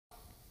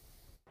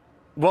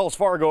Wells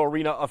Fargo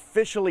Arena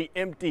officially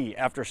empty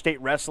after state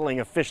wrestling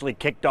officially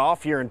kicked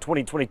off here in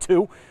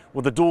 2022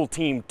 with a dual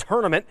team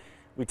tournament.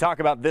 We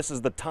talk about this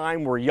as the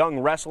time where young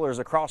wrestlers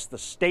across the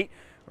state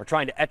are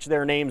trying to etch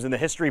their names in the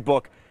history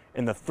book,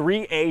 and the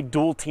 3A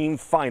dual team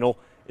final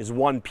is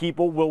one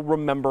people will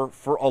remember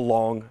for a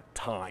long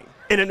time.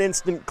 In an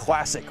instant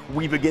classic,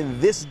 we begin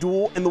this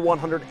duel in the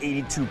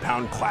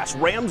 182-pound class.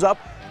 Rams up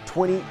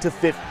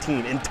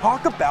 20-15, and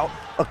talk about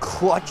a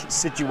clutch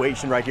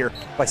situation right here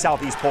by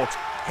Southeast Polk's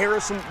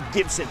Harrison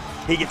Gibson.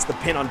 He gets the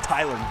pin on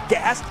Tyler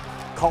Gast.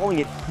 Calling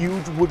it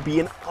huge would be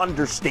an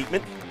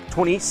understatement.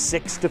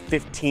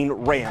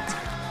 26-15 Rams.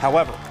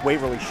 However,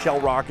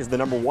 Waverly-Shell is the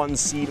 #1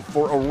 seed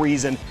for a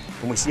reason,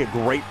 and we see a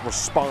great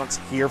response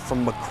here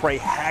from McCray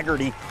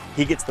Haggerty.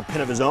 He gets the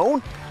pin of his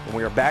own, and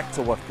we are back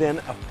to within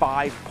a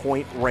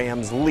 5-point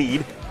Rams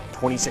lead,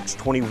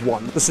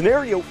 26-21. The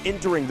scenario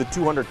entering the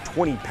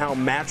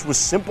 220-pound match was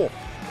simple.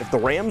 If the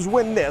Rams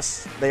win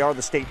this, they are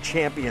the state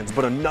champions,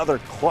 but another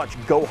clutch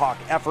Go-Hawk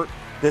effort,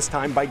 this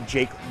time by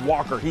Jake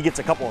Walker. He gets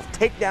a couple of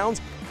takedowns,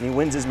 and he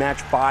wins his match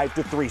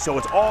 5-3. So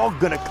it's all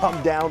gonna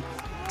come down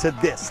to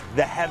this.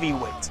 The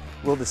heavyweights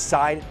will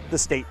decide the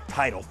state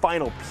title.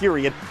 Final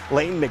period.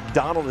 Lane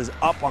McDonald is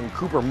up on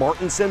Cooper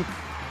Martinson,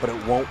 but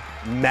it won't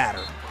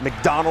matter.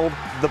 McDonald,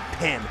 the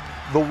pin,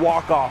 the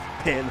walk-off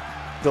pin,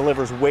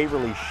 delivers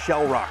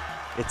Waverly-Shell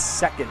its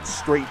second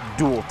straight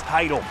dual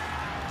title.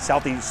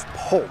 Southeast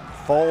Polk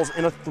falls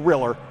in a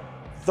thriller,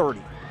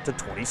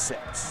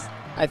 30-26.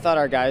 I thought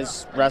our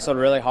guys wrestled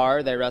really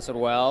hard. They wrestled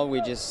well.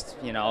 We just,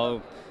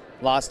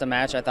 lost a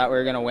match I thought we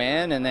were going to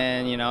win, and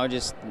then,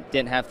 just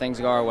didn't have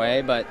things go our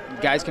way. But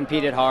guys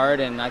competed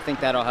hard, and I think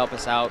that'll help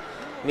us out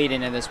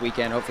leading in this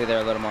weekend. Hopefully they're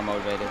a little more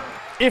motivated.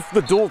 If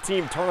the dual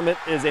team tournament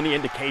is any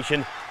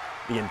indication,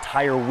 the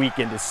entire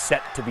weekend is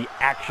set to be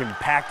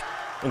action-packed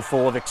and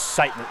full of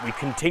excitement. We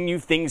continue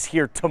things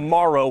here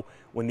tomorrow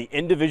when the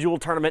individual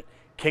tournament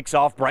kicks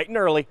off bright and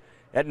early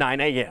at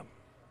 9 a.m.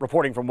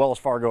 Reporting from Wells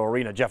Fargo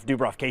Arena, Jeff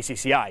Dubroff,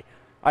 KCCI,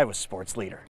 Iowa Sports Leader.